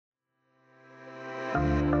Again,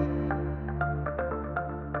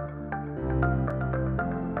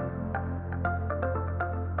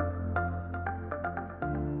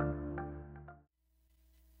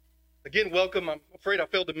 welcome. I'm afraid I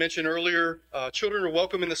failed to mention earlier, children are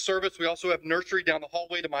welcome in the service. We also have nursery down the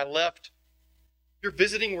hallway to my left. If you're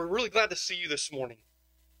visiting, we're really glad to see you this morning.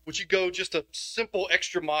 Would you go just a simple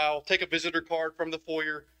extra mile, take a visitor card from the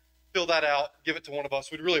foyer, fill that out, give it to one of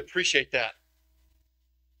us. We'd really appreciate that.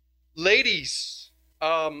 Ladies,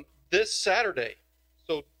 this Saturday,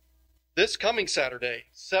 so this coming Saturday,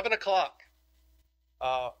 7 o'clock,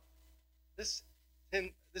 this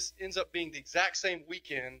ends up being the exact same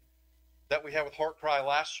weekend that we had with Heart Cry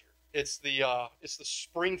last year. It's the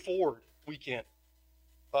Spring Forward weekend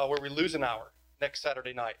where we lose an hour next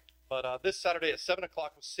Saturday night. But this Saturday at 7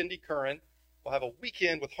 o'clock with Cindy Curran, we'll have a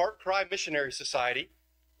weekend with Heart Cry Missionary Society,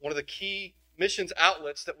 one of the key missions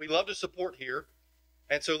outlets that we love to support here.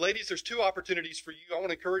 And so, ladies, there's two opportunities for you. I want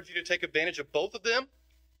to encourage you to take advantage of both of them.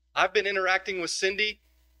 I've been interacting with Cindy,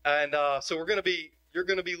 and so you're going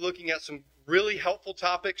to be looking at some really helpful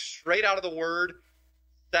topics straight out of the Word.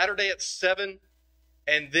 Saturday at 7,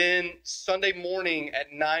 and then Sunday morning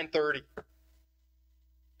at 9:30.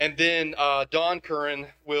 And then Dawn Curran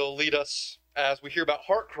will lead us as we hear about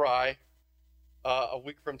Heart Cry a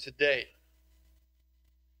week from today.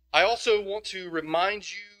 I also want to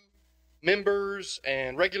remind you, members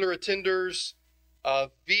and regular attenders,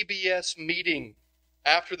 of VBS meeting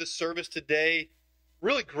after the service today.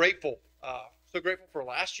 Really grateful. So grateful for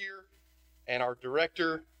last year and our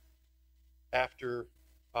director, after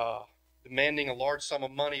demanding a large sum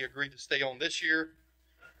of money, agreed to stay on this year,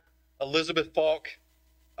 Elizabeth Falk.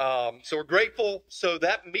 So we're grateful. So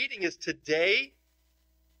that meeting is today,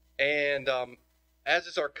 and as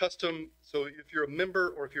is our custom, so if you're a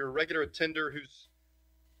member or if you're a regular attender who's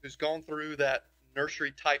gone through that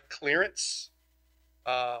nursery type clearance,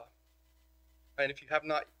 and if you have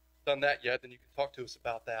not done that yet, then you can talk to us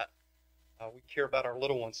about that. We care about our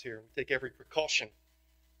little ones here. We take every precaution.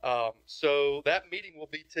 So that meeting will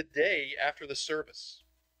be today after the service.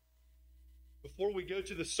 Before we go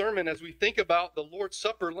to the sermon, as we think about the Lord's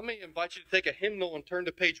Supper, let me invite you to take a hymnal and turn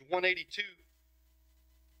to page 182.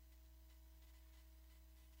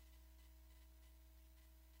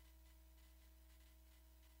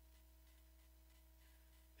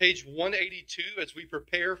 Page 182 as we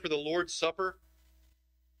prepare for the Lord's Supper.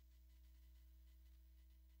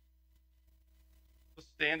 Let's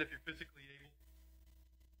stand if you're physically able.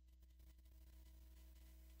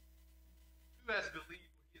 Who has believed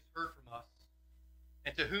what he has heard from us,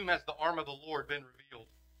 and to whom has the arm of the Lord been revealed?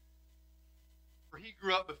 For he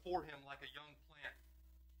grew up before him like a young plant,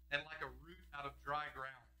 and like a root out of dry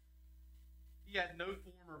ground. He had no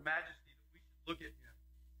form or majesty that we should look at him,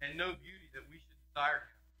 and no beauty that we should desire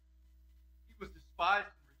him. He was despised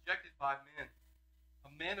and rejected by men,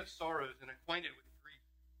 a man of sorrows and acquainted with grief.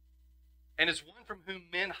 And as one from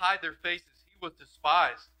whom men hide their faces, he was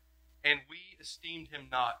despised, and we esteemed him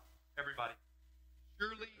not. Everybody.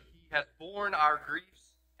 Surely he has borne our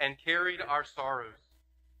griefs and carried our sorrows,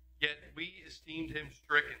 yet we esteemed him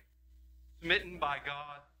stricken, smitten by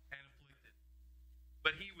God, and afflicted.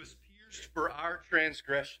 But he was pierced for our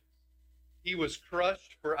transgressions, he was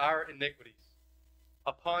crushed for our iniquities.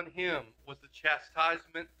 Upon him was the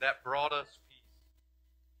chastisement that brought us peace,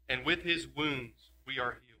 and with his wounds we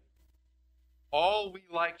are healed. All we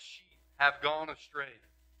like sheep have gone astray.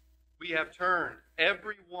 We have turned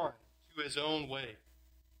every one to his own way,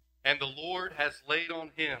 and the Lord has laid on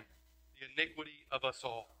him the iniquity of us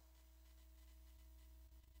all.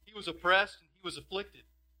 He was oppressed and he was afflicted,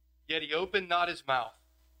 yet he opened not his mouth.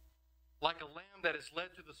 Like a lamb that is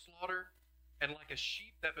led to the slaughter, and like a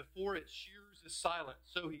sheep that before its shearers is silent,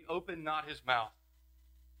 so he opened not his mouth.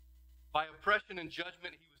 By oppression and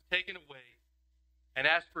judgment he was taken away. And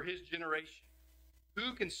as for his generation,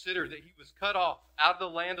 who considered that he was cut off out of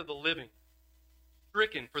the land of the living,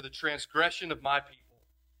 stricken for the transgression of my people?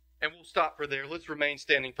 And we'll stop for there. Let's remain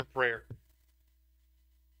standing for prayer.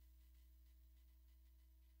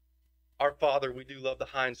 Our Father, we do love the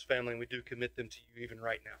Hines family, and we do commit them to you even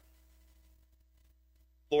right now.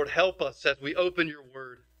 Lord, help us as we open your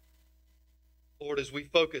word. Lord, as we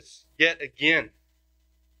focus yet again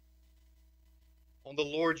on the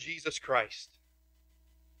Lord Jesus Christ.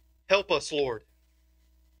 Help us, Lord,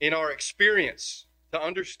 in our experience to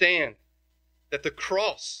understand that the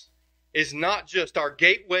cross is not just our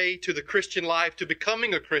gateway to the Christian life, to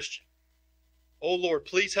becoming a Christian. Oh, Lord,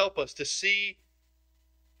 please help us to see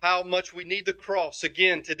how much we need the cross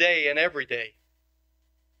again today and every day.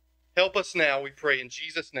 Help us now, we pray in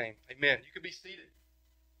Jesus' name. Amen. You can be seated.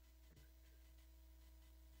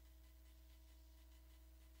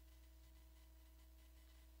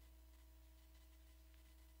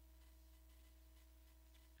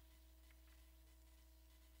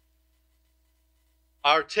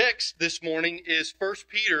 Our text this morning is 1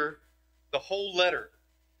 Peter, the whole letter.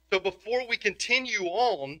 So before we continue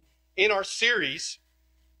on in our series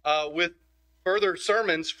with further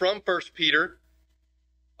sermons from 1 Peter,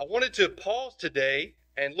 I wanted to pause today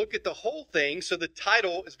and look at the whole thing. So the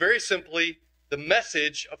title is very simply The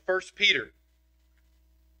Message of 1 Peter.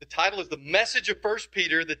 The title is The Message of 1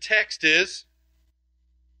 Peter. The text is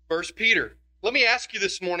 1 Peter. Let me ask you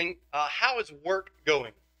this morning, how is work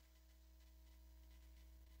going?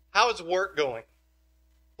 How is work going?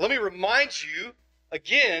 Let me remind you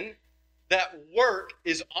again that work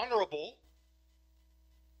is honorable.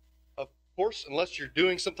 Of course, unless you're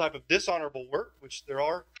doing some type of dishonorable work, which there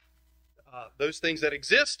are those things that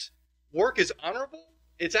exist. Work is honorable.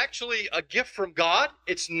 It's actually a gift from God.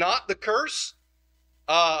 It's not the curse.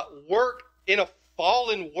 Work in a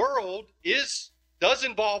fallen world does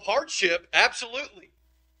involve hardship, absolutely.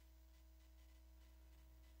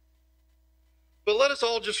 But let us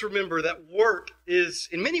all just remember that work is,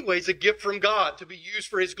 in many ways, a gift from God to be used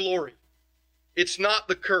for His glory. It's not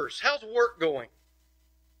the curse. How's work going?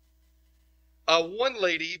 One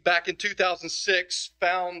lady back in 2006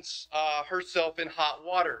 found herself in hot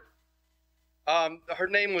water. Her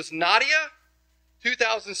name was Nadia.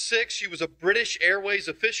 2006, she was a British Airways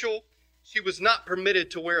official. She was not permitted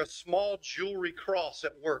to wear a small jewelry cross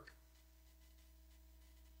at work.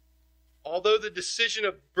 Although the decision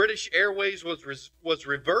of British Airways was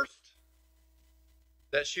reversed,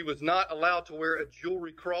 that she was not allowed to wear a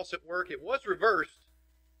jewelry cross at work, it was reversed.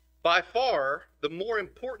 By far, the more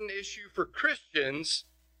important issue for Christians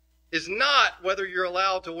is not whether you're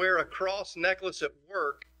allowed to wear a cross necklace at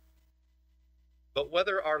work, but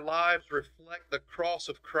whether our lives reflect the cross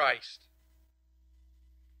of Christ.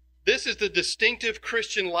 This is the distinctive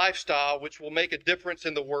Christian lifestyle which will make a difference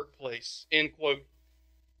in the workplace. End quote.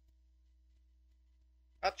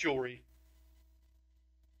 Not jewelry.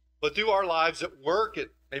 But do our lives at work, at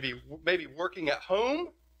maybe working at home,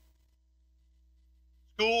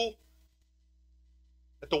 school,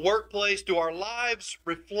 at the workplace, do our lives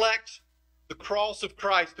reflect the cross of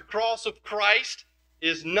Christ? The cross of Christ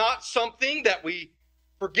is not something that we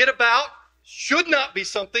forget about, should not be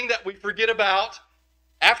something that we forget about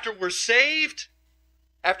after we're saved,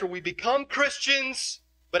 after we become Christians.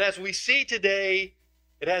 But as we see today,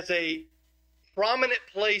 it has a prominent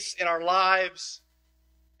place in our lives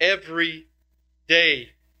every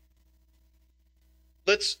day.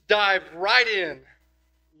 Let's dive right in.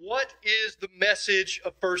 What is the message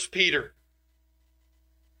of 1 Peter?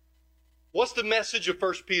 What's the message of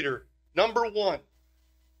 1 Peter? Number one,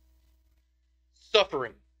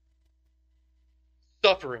 suffering.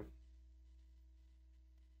 Suffering.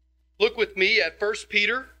 Look with me at 1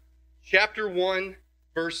 Peter chapter 1,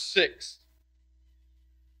 verse 6.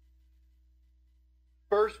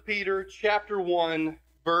 1 Peter chapter 1,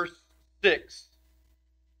 verse 6.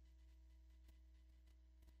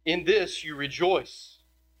 In this you rejoice,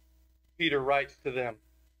 Peter writes to them.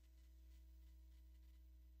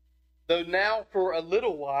 Though now for a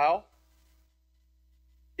little while,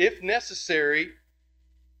 if necessary,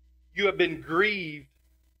 you have been grieved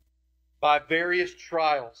by various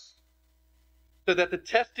trials, so that the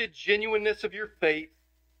tested genuineness of your faith,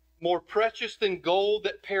 more precious than gold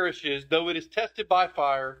that perishes, though it is tested by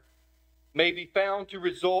fire, may be found to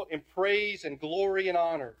result in praise and glory and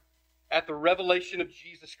honor at the revelation of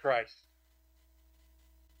Jesus Christ.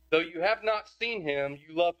 Though you have not seen him,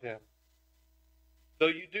 you love him. Though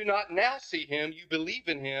you do not now see him, you believe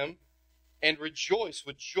in him and rejoice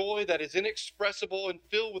with joy that is inexpressible and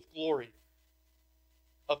filled with glory,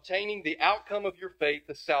 obtaining the outcome of your faith,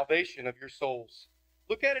 the salvation of your souls.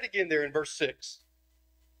 Look at it again there in verse 6.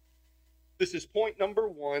 This is point number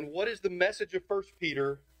one. What is the message of 1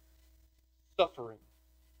 Peter? Suffering.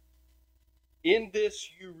 In this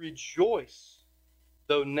you rejoice,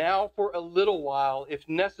 though now for a little while, if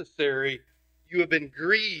necessary, you have been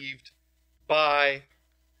grieved by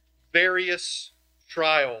various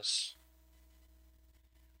trials.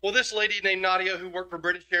 Well, this lady named Nadia, who worked for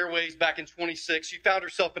British Airways back in 26, she found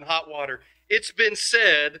herself in hot water. It's been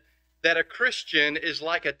said that a Christian is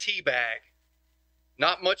like a tea bag.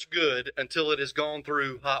 Not much good until it has gone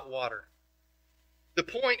through hot water. The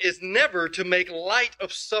point is never to make light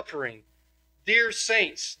of suffering. Dear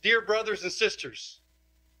saints, dear brothers and sisters,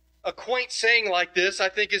 a quaint saying like this I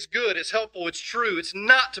think is good, it's helpful, it's true. It's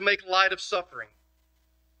not to make light of suffering.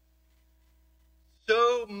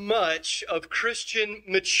 So much of Christian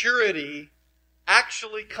maturity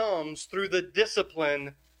actually comes through the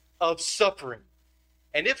discipline of suffering.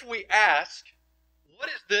 And if we ask, what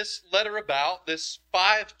is this letter about, this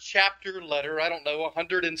 5-chapter letter, I don't know,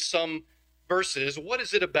 100 and some verses, what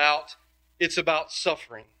is it about? It's about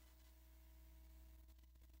suffering.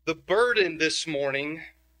 The burden this morning,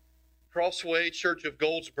 Crossway Church of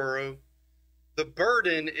Goldsboro, the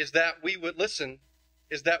burden is that we would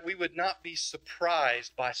not be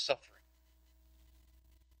surprised by suffering.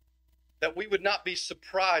 That we would not be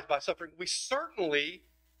surprised by suffering. We certainly,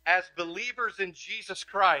 as believers in Jesus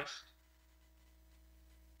Christ,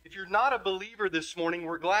 if you're not a believer this morning,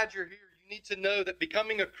 we're glad you're here. You need to know that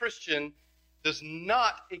becoming a Christian does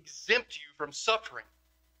not exempt you from suffering.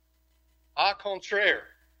 Au contraire.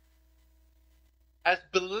 As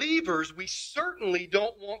believers, we certainly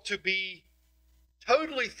don't want to be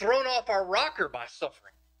totally thrown off our rocker by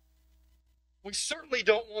suffering. We certainly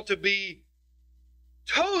don't want to be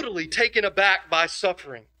totally taken aback by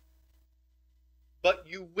suffering. But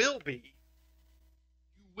you will be.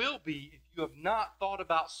 You will be if you have not thought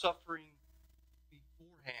about suffering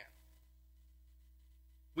beforehand.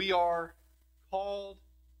 We are called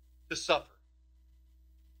to suffer.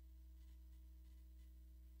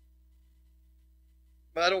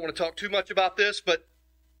 I don't want to talk too much about this, but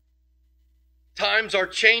times are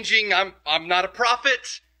changing. I'm not a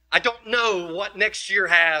prophet. I don't know what next year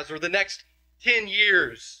has or the next 10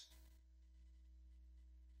 years.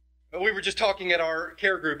 We were just talking at our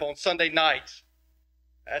care group on Sunday night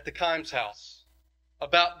at the Kimes house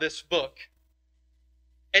about this book.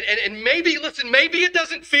 And maybe, listen, maybe it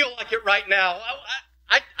doesn't feel like it right now.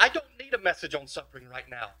 I don't need a message on suffering right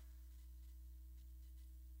now.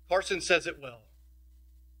 Carson says it well.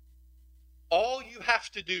 All you have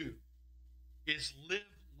to do is live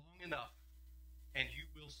long enough and you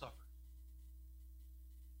will suffer.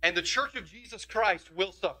 And the Church of Jesus Christ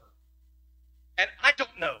will suffer. And I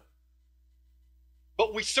don't know.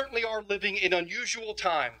 But we certainly are living in unusual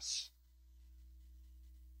times.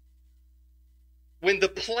 When the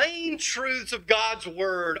plain truths of God's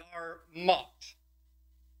Word are mocked.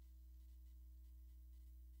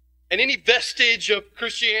 And any vestige of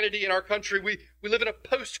Christianity in our country, we live in a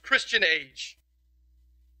post-Christian age.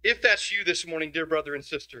 If that's you this morning, dear brother and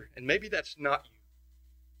sister, and maybe that's not you,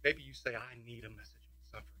 maybe you say, I need a message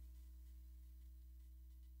on suffering.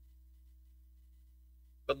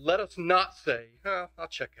 But let us not say, I'll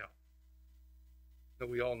check out. No,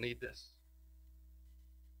 we all need this.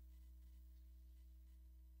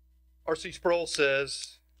 R.C. Sproul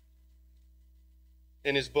says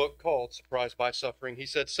in his book called Surprised by Suffering, he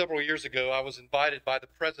said, several years ago, I was invited by the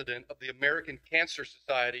president of the American Cancer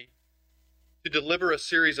Society to deliver a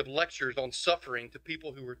series of lectures on suffering to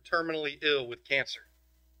people who were terminally ill with cancer.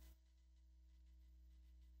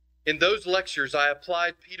 In those lectures, I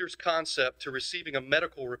applied Peter's concept to receiving a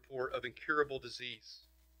medical report of incurable disease.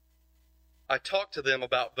 I talked to them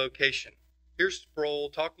about vocation. Here's Sproul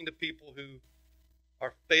talking to people who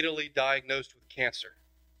are fatally diagnosed with cancer.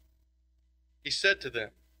 He said to them,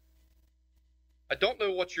 I don't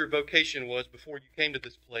know what your vocation was before you came to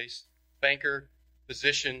this place, banker,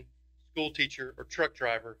 physician, school teacher, or truck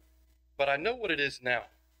driver, but I know what it is now.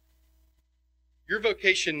 Your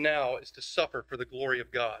vocation now is to suffer for the glory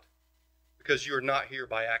of God, because you are not here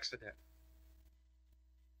by accident.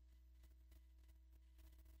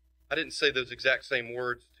 I didn't say those exact same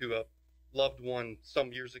words to a loved one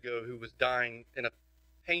some years ago who was dying in a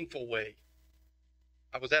painful way.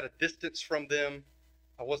 I was at a distance from them.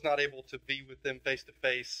 I was not able to be with them face to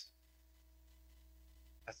face.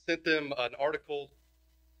 I sent them an article,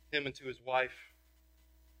 him and to his wife.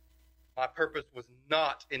 My purpose was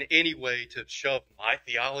not in any way to shove my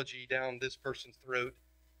theology down this person's throat.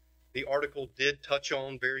 The article did touch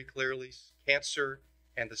on very clearly cancer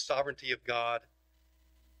and the sovereignty of God.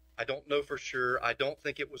 I don't know for sure. I don't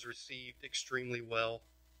think it was received extremely well.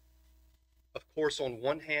 Of course, on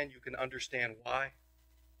one hand, you can understand why.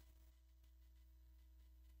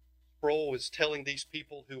 Sproul is telling these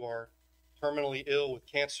people who are terminally ill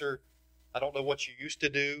with cancer, I don't know what you used to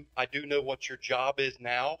do. I do know what your job is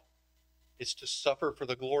now. It's to suffer for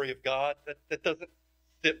the glory of God. That doesn't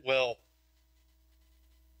fit well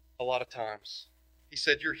a lot of times. He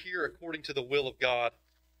said, you're here according to the will of God.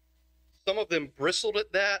 Some of them bristled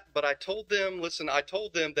at that, but I told them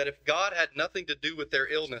that if God had nothing to do with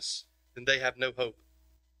their illness, then they have no hope.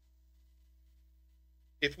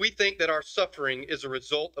 If we think that our suffering is a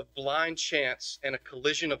result of blind chance and a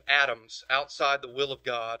collision of atoms outside the will of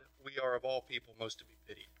God, we are of all people most to be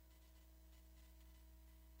pitied.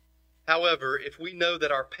 However, if we know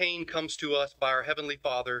that our pain comes to us by our Heavenly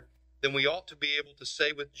Father, then we ought to be able to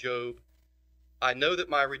say with Job, I know that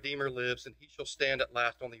my Redeemer lives, and he shall stand at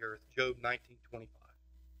last on the earth. Job 19:25.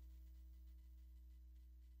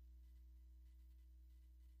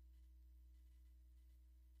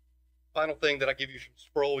 Final thing that I give you from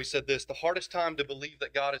Sproul, he said this: the hardest time to believe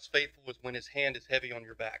that God is faithful is when his hand is heavy on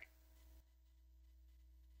your back.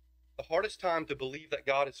 The hardest time to believe that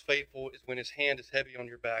God is faithful is when his hand is heavy on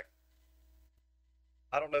your back.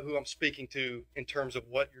 I don't know who I'm speaking to in terms of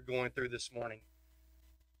what you're going through this morning.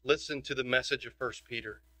 Listen to the message of 1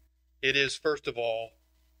 Peter. It is, first of all,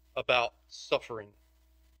 about suffering.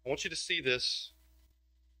 I want you to see this.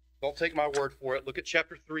 Don't take my word for it. Look at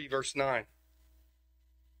chapter 3, verse 9.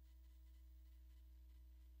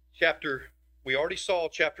 We already saw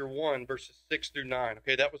chapter 1, verses 6 through 9.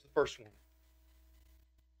 Okay, that was the first one.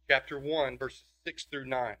 Chapter 1, verses 6 through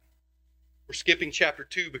 9. We're skipping chapter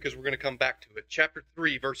 2 because we're going to come back to it. Chapter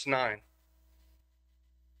 3, verse 9.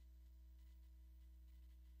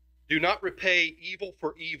 Do not repay evil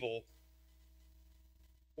for evil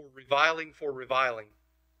or reviling for reviling,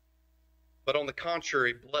 but on the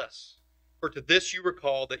contrary, bless. For to this you were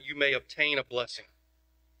called, that you may obtain a blessing.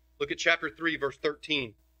 Look at chapter 3, verse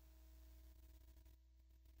 13.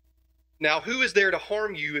 Now, who is there to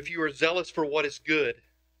harm you if you are zealous for what is good?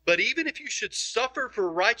 But even if you should suffer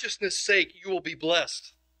for righteousness' sake, you will be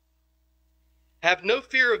blessed. Have no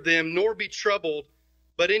fear of them, nor be troubled,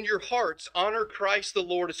 but in your hearts honor Christ the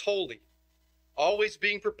Lord as holy, always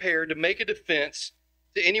being prepared to make a defense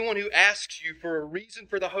to anyone who asks you for a reason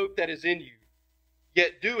for the hope that is in you.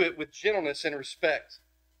 Yet do it with gentleness and respect,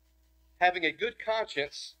 having a good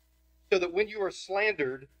conscience, so that when you are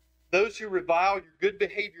slandered, those who revile your good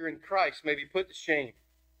behavior in Christ may be put to shame.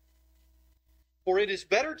 For it is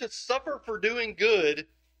better to suffer for doing good,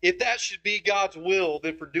 if that should be God's will,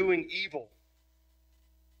 than for doing evil.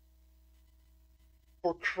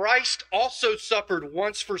 For Christ also suffered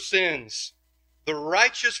once for sins, the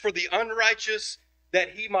righteous for the unrighteous,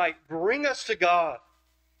 that he might bring us to God,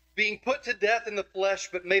 being put to death in the flesh,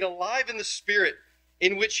 but made alive in the Spirit,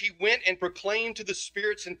 in which he went and proclaimed to the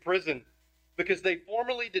spirits in prison, because they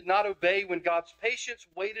formerly did not obey when God's patience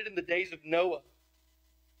waited in the days of Noah,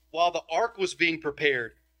 while the ark was being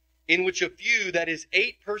prepared, in which a few, that is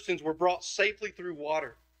 8 persons, were brought safely through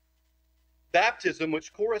water. Baptism,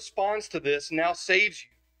 which corresponds to this, now saves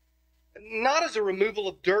you, not as a removal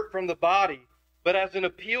of dirt from the body, but as an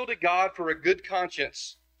appeal to God for a good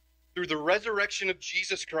conscience through the resurrection of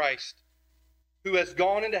Jesus Christ, who has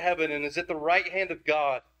gone into heaven and is at the right hand of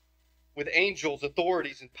God, with angels,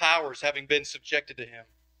 authorities, and powers having been subjected to him.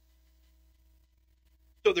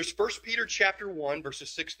 So there's 1 Peter chapter 1, verses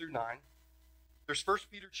 6 through 9. There's 1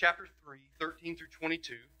 Peter chapter 3, 13 through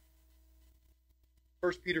 22.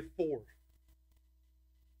 1 Peter 4.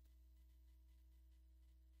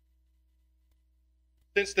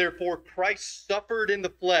 Since therefore Christ suffered in the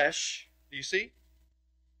flesh, do you see?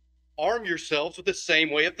 Arm yourselves with the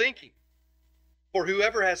same way of thinking. For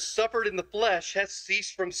whoever has suffered in the flesh has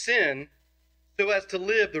ceased from sin, so as to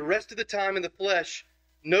live the rest of the time in the flesh,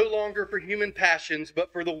 no longer for human passions,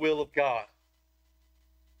 but for the will of God.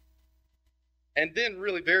 And then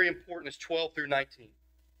really very important is 12 through 19.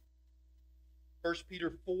 1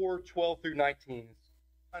 Peter 4, 12 through 19 is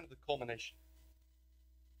kind of the culmination.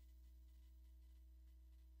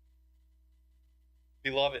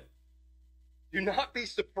 Beloved, do not be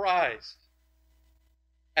surprised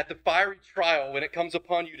at the fiery trial when it comes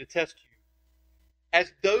upon you to test you,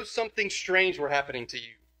 as though something strange were happening to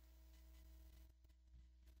you.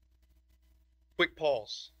 Quick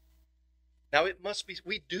pause. Now it must be,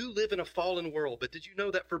 we do live in a fallen world, but did you know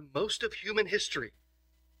that for most of human history,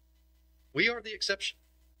 we are the exception.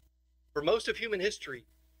 For most of human history,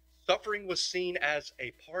 suffering was seen as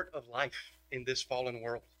a part of life in this fallen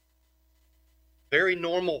world. Very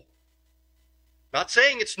normal. Not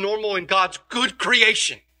saying it's normal in God's good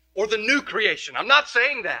creation or the new creation. I'm not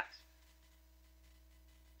saying that.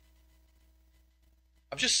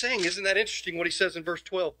 I'm just saying, isn't that interesting what he says in verse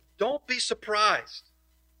 12? Don't be surprised.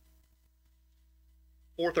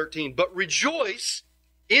 4:13. But rejoice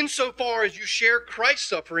insofar as you share Christ's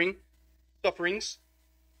sufferings,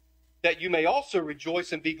 that you may also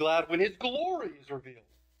rejoice and be glad when his glory is revealed.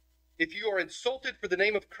 If you are insulted for the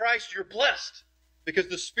name of Christ, you're blessed, because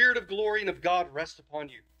the Spirit of glory and of God rests upon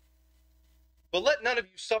you. But let none of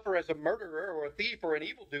you suffer as a murderer or a thief or an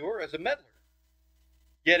evildoer, as a meddler.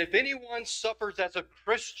 Yet if anyone suffers as a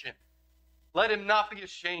Christian, let him not be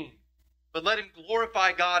ashamed, but let him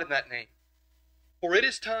glorify God in that name. For it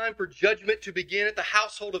is time for judgment to begin at the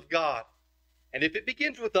household of God. And if it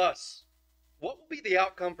begins with us, what will be the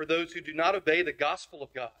outcome for those who do not obey the gospel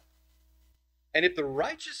of God? And if the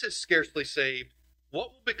righteous is scarcely saved,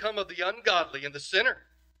 what will become of the ungodly and the sinner?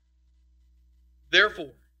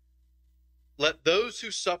 Therefore, let those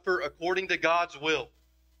who suffer according to God's will,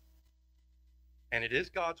 and it is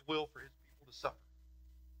God's will for his people to suffer,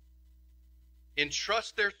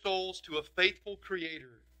 entrust their souls to a faithful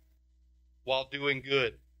Creator while doing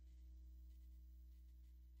good.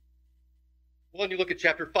 Well, and you look at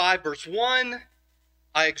chapter 5, verse 1.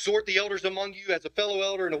 I exhort the elders among you as a fellow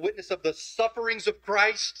elder and a witness of the sufferings of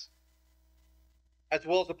Christ, as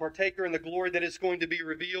well as a partaker in the glory that is going to be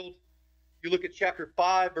revealed. You look at chapter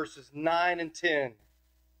 5, verses 9 and 10.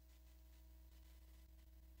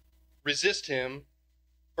 Resist him,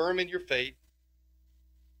 firm in your faith,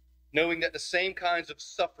 knowing that the same kinds of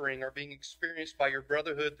suffering are being experienced by your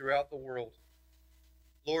brotherhood throughout the world.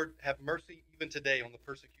 Lord, have mercy even today on the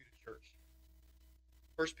persecuted church.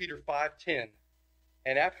 1 Peter 5:10.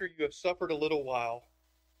 And after you have suffered a little while,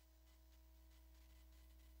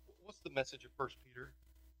 what's the message of 1 Peter?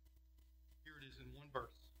 Here it is in one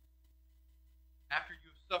verse. After you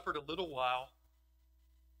have suffered a little while,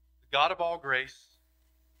 the God of all grace,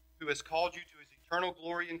 who has called you to his eternal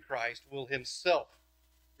glory in Christ, will himself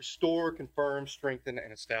restore, confirm, strengthen,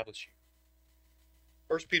 and establish you.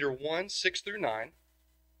 1 Peter 1, 6 through 9.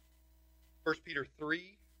 1 Peter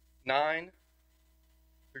 3, 9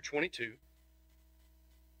 through 22.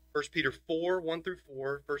 1 Peter 4, 1 through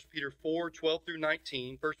 4. 1 Peter 4, 12 through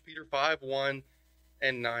 19. 1 Peter 5, 1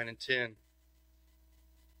 and 9 and 10.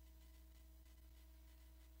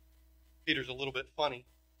 Peter's a little bit funny.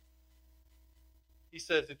 He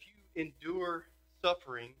says, if you endure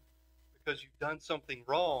suffering because you've done something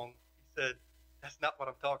wrong, he said, that's not what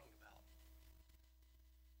I'm talking about.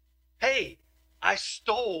 Hey, I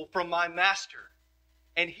stole from my master,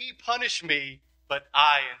 and he punished me, but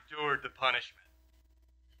I endured the punishment.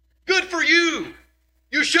 Good for you.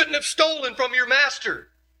 You shouldn't have stolen from your master.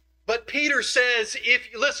 But Peter says,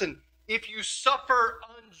 if you suffer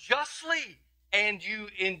unjustly and you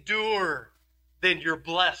endure, then you're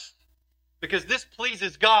blessed. Because this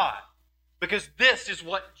pleases God. Because this is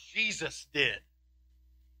what Jesus did.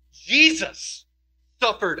 Jesus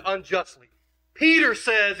suffered unjustly. Peter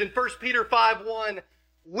says in 1 Peter 5:1,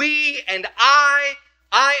 we and I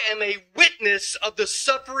am a witness of the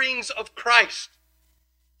sufferings of Christ.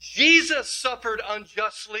 Jesus suffered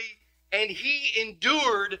unjustly, and he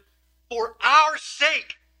endured for our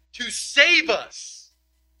sake to save us.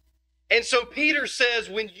 And so Peter says,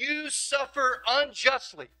 when you suffer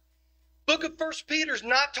unjustly, book of 1 Peter's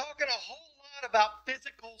not talking a whole lot about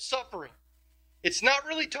physical suffering. It's not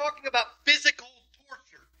really talking about physical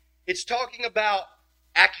torture. It's talking about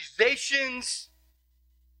accusations,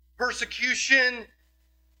 persecution,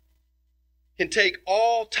 can take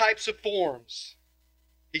all types of forms.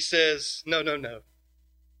 He says, no.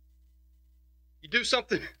 You do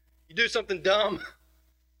something dumb,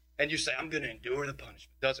 and you say, I'm going to endure the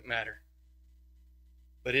punishment. Doesn't matter.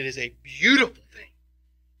 But it is a beautiful thing.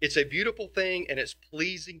 It's a beautiful thing, and it's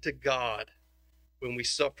pleasing to God when we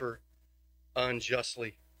suffer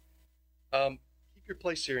unjustly. Keep your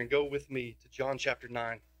place here and go with me to John chapter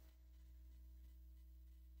 9.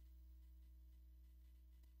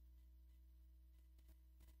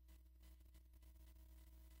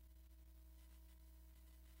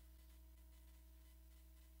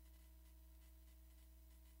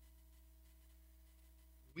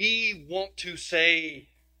 We want to say,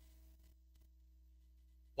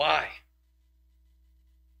 why?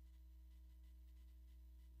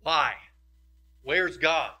 Why? Where's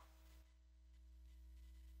God?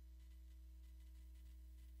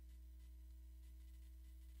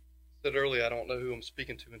 I said earlier, I don't know who I'm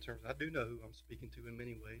speaking to in terms of, I do know who I'm speaking to in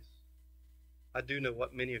many ways. I do know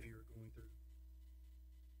what many of you are going through.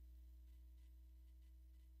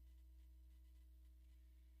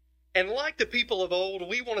 And like the people of old,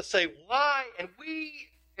 we want to say, why? And we,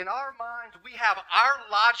 in our minds, we have our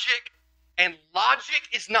logic, and logic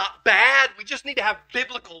is not bad. We just need to have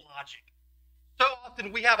biblical logic. So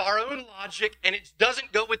often we have our own logic, and it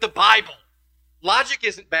doesn't go with the Bible. Logic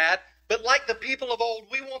isn't bad, but like the people of old,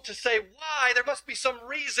 we want to say, why? There must be some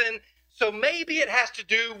reason. So maybe it has to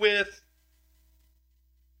do with,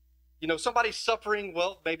 somebody's suffering.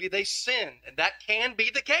 Well, maybe they sinned, and that can be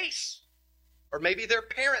the case. Or maybe their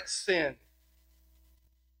parents sinned.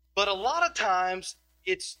 But a lot of times,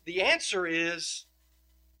 the answer is,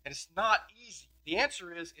 and it's not easy, the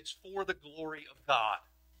answer is it's for the glory of God.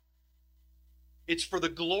 It's for the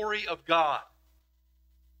glory of God.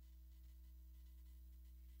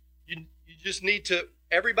 You just need to,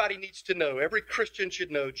 everybody needs to know, every Christian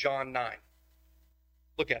should know John 9.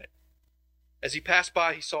 Look at it. As he passed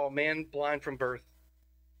by, he saw a man blind from birth.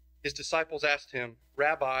 His disciples asked him,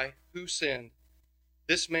 Rabbi, who sinned,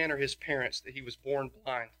 this man or his parents, that he was born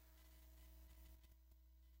blind?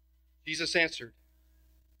 Jesus answered,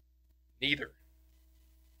 neither.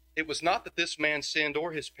 It was not that this man sinned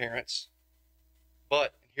or his parents,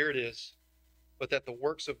 but, and here it is, but that the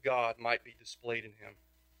works of God might be displayed in him.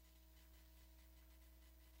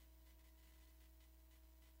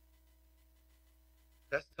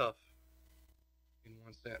 That's tough in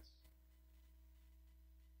one sense.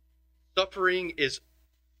 Suffering is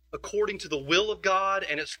according to the will of God,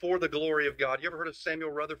 and it's for the glory of God. You ever heard of Samuel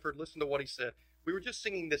Rutherford? Listen to what he said. We were just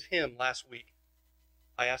singing this hymn last week.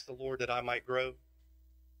 I asked the Lord that I might grow.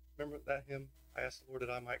 Remember that hymn? I asked the Lord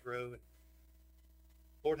that I might grow. And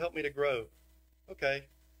Lord, help me to grow. Okay.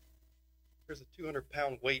 Here's a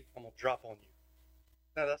 200-pound weight I'm going to drop on you.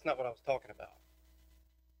 No, that's not what I was talking about.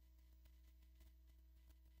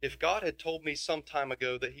 If God had told me some time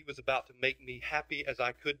ago that he was about to make me happy as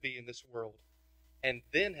I could be in this world, and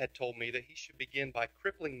then had told me that he should begin by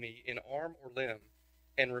crippling me in arm or limb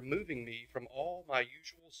and removing me from all my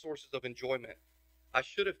usual sources of enjoyment, I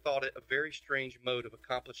should have thought it a very strange mode of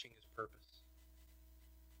accomplishing his purpose.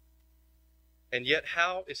 And yet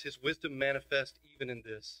how is his wisdom manifest even in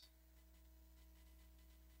this?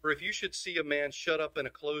 For if you should see a man shut up in a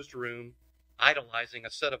closed room, idolizing a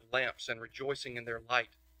set of lamps and rejoicing in their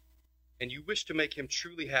light, and you wish to make him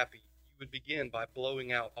truly happy, you would begin by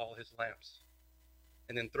blowing out all his lamps,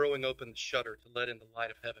 and then throwing open the shutter to let in the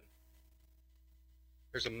light of heaven.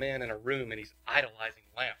 There's a man in a room and he's idolizing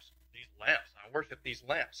lamps. These lamps, I worship these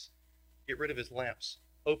lamps. Get rid of his lamps.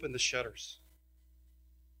 Open the shutters.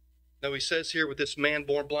 No, he says here with this man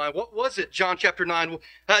born blind, what was it, John chapter 9?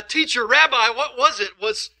 Teacher, rabbi, what was it?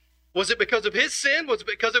 Was it because of his sin? Was it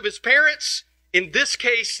because of his parents? In this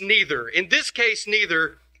case, neither. In this case,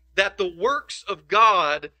 neither, that the works of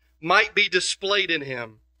God might be displayed in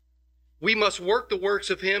him. We must work the works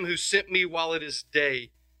of him who sent me while it is day.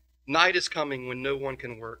 Night is coming when no one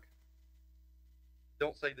can work.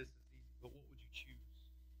 Don't say this is easy, but what would you choose?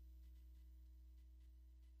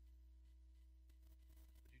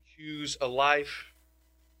 Would you choose a life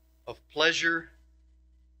of pleasure,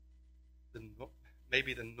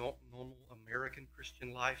 maybe the normal American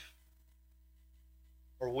Christian life?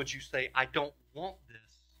 Or would you say, I don't want this,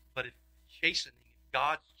 but it's chastening,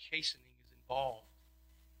 God's chastening is involved,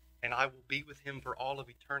 and I will be with him for all of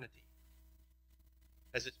eternity?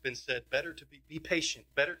 As it's been said, better to be patient,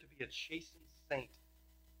 better to be a chastened saint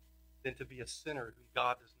than to be a sinner whom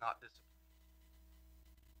God does not discipline.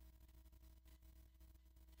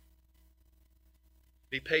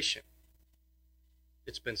 Be patient,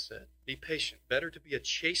 it's been said. Be patient. Better to be a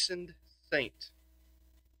chastened saint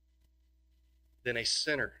than a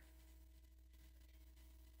sinner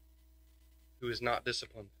who is not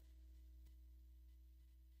disciplined.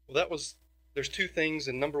 Well, there's two things,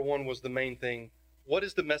 and number one was the main thing. What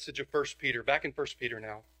is the message of 1 Peter? Back in 1 Peter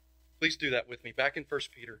now. Please do that with me. Back in 1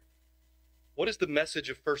 Peter. What is the message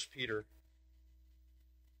of 1 Peter?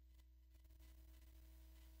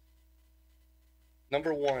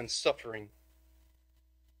 Number one, suffering.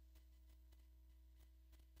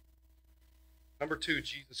 Number two,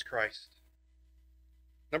 Jesus Christ.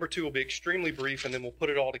 Number two will be extremely brief, and then we'll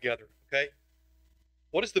put it all together, okay?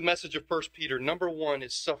 What is the message of 1 Peter? Number one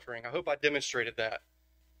is suffering. I hope I demonstrated that.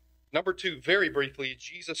 Number two, very briefly,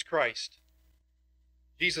 Jesus Christ.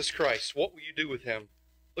 Jesus Christ. What will you do with him?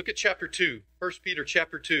 Look at chapter 2, 1 Peter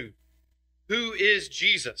chapter 2. Who is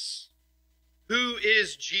Jesus? Who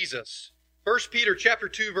is Jesus? 1 Peter chapter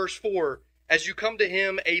 2, verse 4. As you come to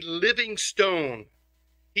him, a living stone.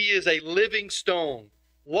 He is a living stone.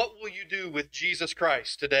 What will you do with Jesus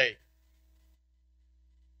Christ today?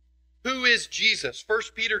 Who is Jesus? 1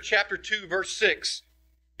 Peter chapter 2, verse 6.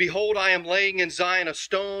 Behold, I am laying in Zion a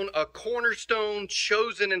stone, a cornerstone,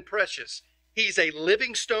 chosen and precious. He's a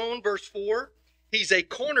living stone, verse 4. He's a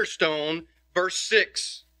cornerstone, verse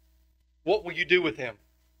 6. What will you do with him?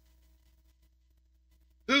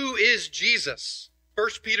 Who is Jesus? 1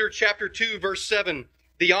 Peter chapter 2, verse 7.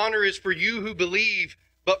 The honor is for you who believe,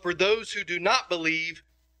 but for those who do not believe,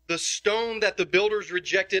 the stone that the builders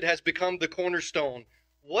rejected has become the cornerstone.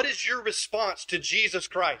 What is your response to Jesus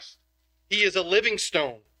Christ? He is a living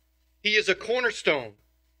stone. He is a cornerstone.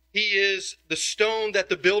 He is the stone that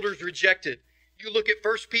the builders rejected. You look at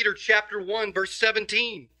 1 Peter chapter 1, verse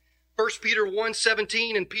 17. 1 Peter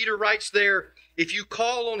 1:17, and Peter writes there, if you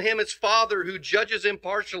call on him as Father who judges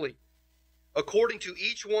impartially, according to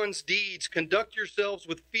each one's deeds, conduct yourselves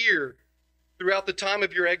with fear throughout the time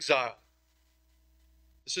of your exile.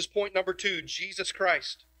 This is point number two, Jesus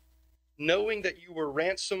Christ. Knowing that you were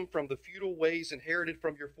ransomed from the futile ways inherited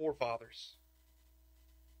from your forefathers,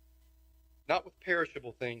 not with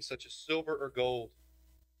perishable things such as silver or gold,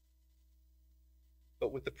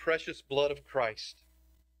 but with the precious blood of Christ,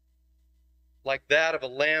 like that of a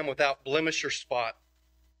lamb without blemish or spot.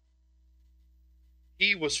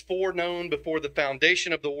 He was foreknown before the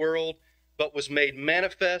foundation of the world, but was made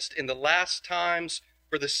manifest in the last times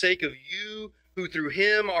for the sake of you, who through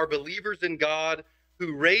him are believers in God,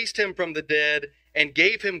 who raised him from the dead and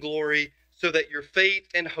gave him glory, so that your faith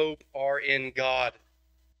and hope are in God.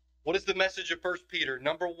 What is the message of 1 Peter?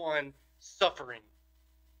 Number 1, suffering.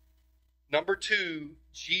 Number 2,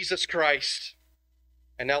 Jesus Christ.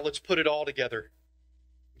 And now let's put it all together,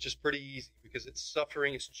 which is pretty easy because it's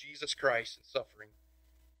suffering, it's Jesus Christ and suffering.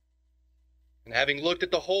 And having looked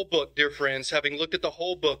at the whole book, dear friends, having looked at the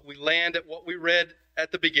whole book, we land at what we read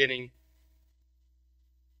at the beginning.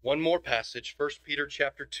 One more passage, 1 Peter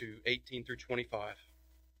chapter 2, 18 through 25.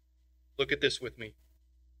 Look at this with me.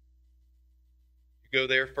 You go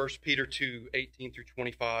there, 1 Peter 2, 18 through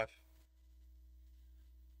 25.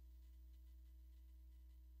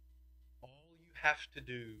 All you have to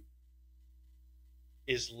do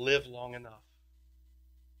is live long enough,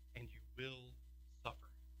 and you will suffer.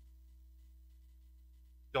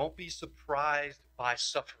 Don't be surprised by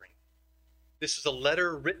suffering. This is a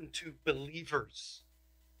letter written to believers.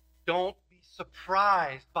 Don't be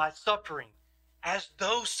surprised by suffering as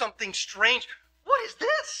though something strange. What is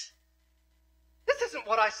this? This isn't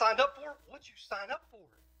what I signed up for. What'd you sign up for?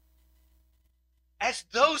 As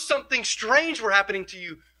though something strange were happening to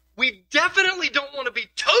you. We definitely don't want to be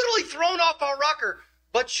totally thrown off our rocker,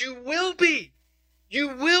 but you will be.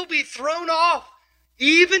 You will be thrown off,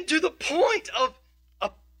 even to the point of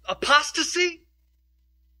apostasy,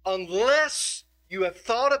 unless you have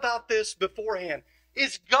thought about this beforehand.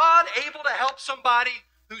 Is God able to help somebody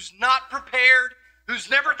who's not prepared, who's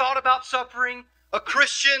never thought about suffering, a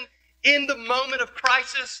Christian in the moment of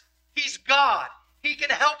crisis? He's God. He can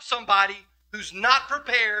help somebody who's not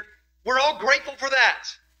prepared. We're all grateful for that.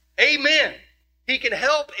 Amen. He can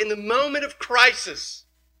help in the moment of crisis.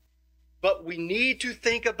 But we need to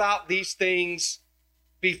think about these things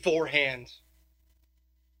beforehand.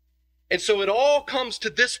 And so it all comes to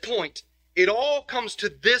this point. It all comes to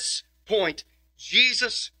this point.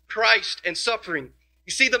 Jesus Christ and suffering.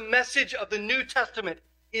 You see, the message of the New Testament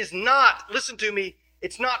is not, listen to me,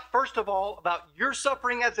 it's not first of all about your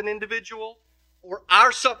suffering as an individual or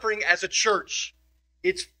our suffering as a church.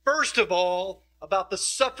 It's first of all about the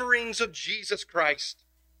sufferings of Jesus Christ.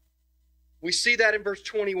 We see that in verse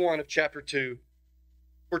 21 of chapter 2.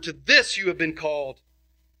 For to this you have been called,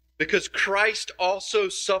 because Christ also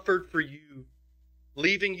suffered for you,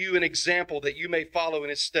 leaving you an example that you may follow in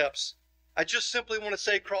his steps. I just simply want to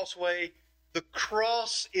say, Crossway, the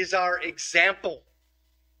cross is our example.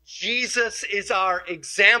 Jesus is our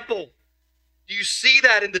example. Do you see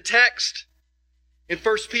that in the text? In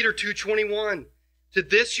 1 Peter 2:21, to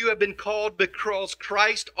this you have been called because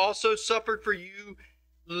Christ also suffered for you,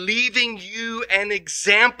 leaving you an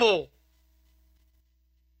example.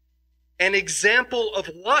 An example of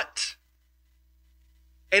what?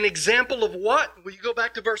 An example of what? Will you go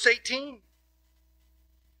back to verse 18?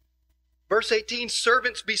 Verse 18,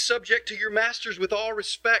 servants, be subject to your masters with all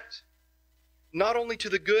respect, not only to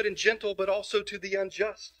the good and gentle, but also to the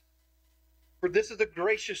unjust. For this is a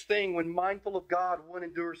gracious thing when mindful of God, one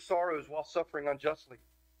endures sorrows while suffering unjustly.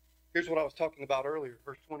 Here's what I was talking about earlier,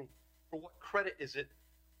 verse 20. For what credit is it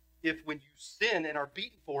if when you sin and are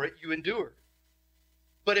beaten for it, you endure?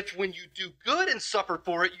 But if when you do good and suffer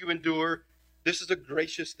for it, you endure, this is a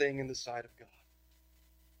gracious thing in the sight of God.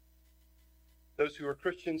 Those who are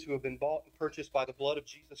Christians who have been bought and purchased by the blood of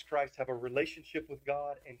Jesus Christ have a relationship with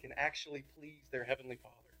God and can actually please their Heavenly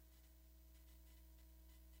Father.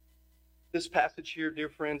 This passage here, dear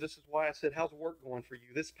friends, this is why I said, how's work going for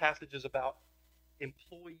you? This passage is about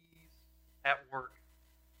employees at work.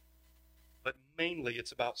 But mainly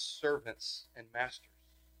it's about servants and masters.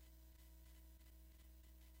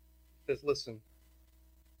 He says, listen,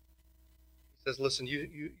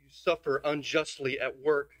 you suffer unjustly at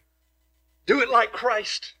work. Do it like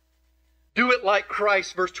Christ. Do it like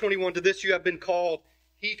Christ. Verse 21, to this you have been called.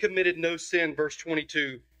 He committed no sin. Verse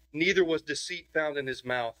 22, neither was deceit found in his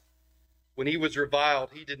mouth. When he was reviled,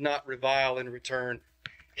 he did not revile in return.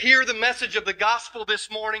 Hear the message of the gospel this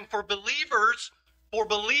morning for believers. For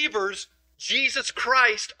believers, Jesus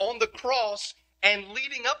Christ on the cross and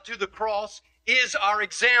leading up to the cross is our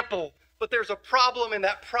example. But there's a problem, and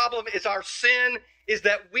that problem is our sin, is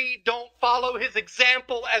that we don't follow his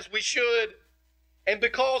example as we should. And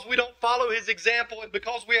because we don't follow his example, and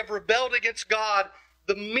because we have rebelled against God,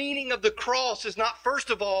 the meaning of the cross is not,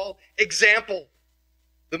 first of all, example.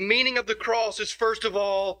 The meaning of the cross is, first of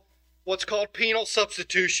all, what's called penal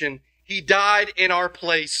substitution. He died in our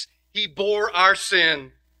place. He bore our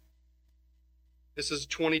sin. This is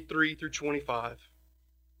 23 through 25.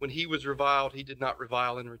 When he was reviled, he did not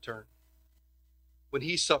revile in return. When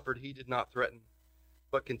he suffered, he did not threaten,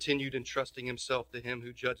 but continued entrusting himself to him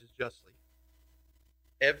who judges justly.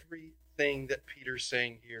 Everything that Peter's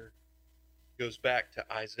saying here goes back to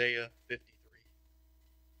Isaiah 53.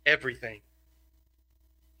 Everything.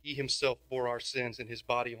 He himself bore our sins in his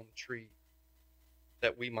body on the tree,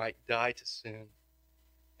 that we might die to sin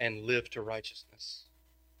and live to righteousness.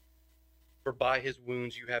 For by his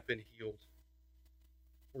wounds you have been healed.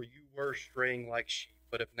 For you were straying like sheep,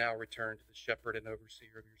 but have now returned to the shepherd and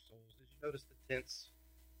overseer of your souls. Did you notice the tense?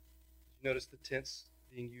 Did you notice the tense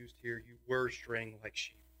being used here? You were straying like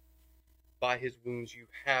sheep. By his wounds you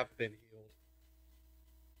have been healed.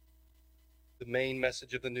 The main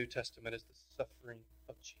message of the New Testament is the suffering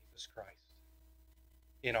of Jesus Christ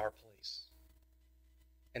in our place.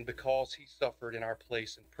 And because he suffered in our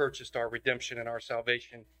place and purchased our redemption and our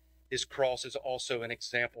salvation, his cross is also an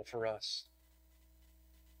example for us.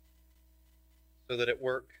 So that at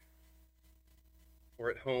work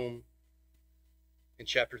or at home, in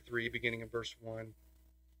chapter 3, beginning in verse 1,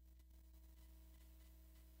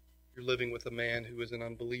 you're living with a man who is an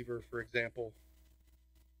unbeliever, for example.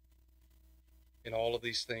 In all of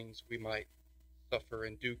these things, we might suffer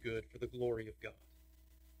and do good for the glory of God,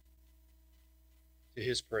 to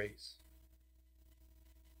his praise.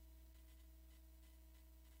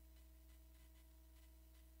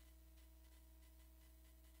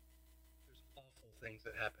 There's awful things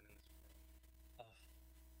that happen in this world. Awful.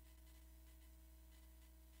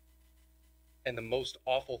 And the most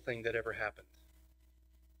awful thing that ever happened,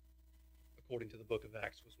 according to the book of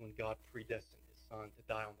Acts, was when God predestined his Son to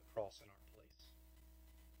die on the cross in our place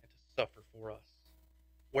and to suffer for us.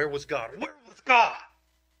 Where was God? Where was God?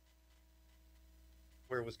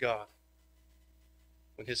 Where was God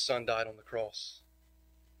when his Son died on the cross?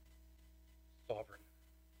 Sovereign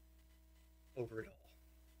over it all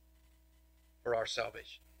for our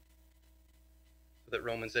salvation. So that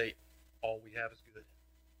Romans 8, all we have is good,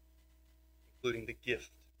 including the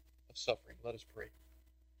gift of suffering. Let us pray.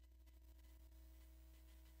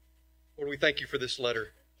 Lord, we thank you for this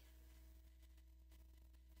letter.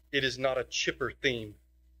 It is not a chipper theme.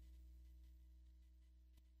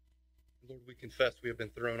 Lord, we confess we have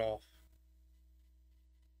been thrown off.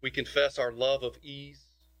 We confess our love of ease.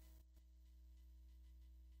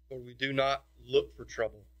 Lord, we do not look for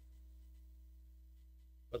trouble.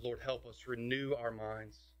 But Lord, help us renew our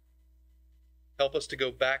minds. Help us to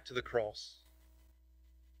go back to the cross.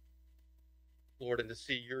 Lord, and to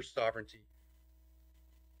see your sovereignty.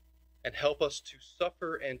 And help us to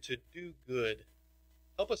suffer and to do good.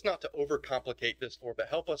 Help us not to overcomplicate this, Lord, but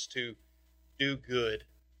help us to do good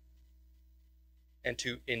and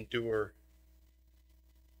to endure.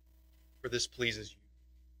 For this pleases you.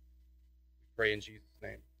 We pray in Jesus' name.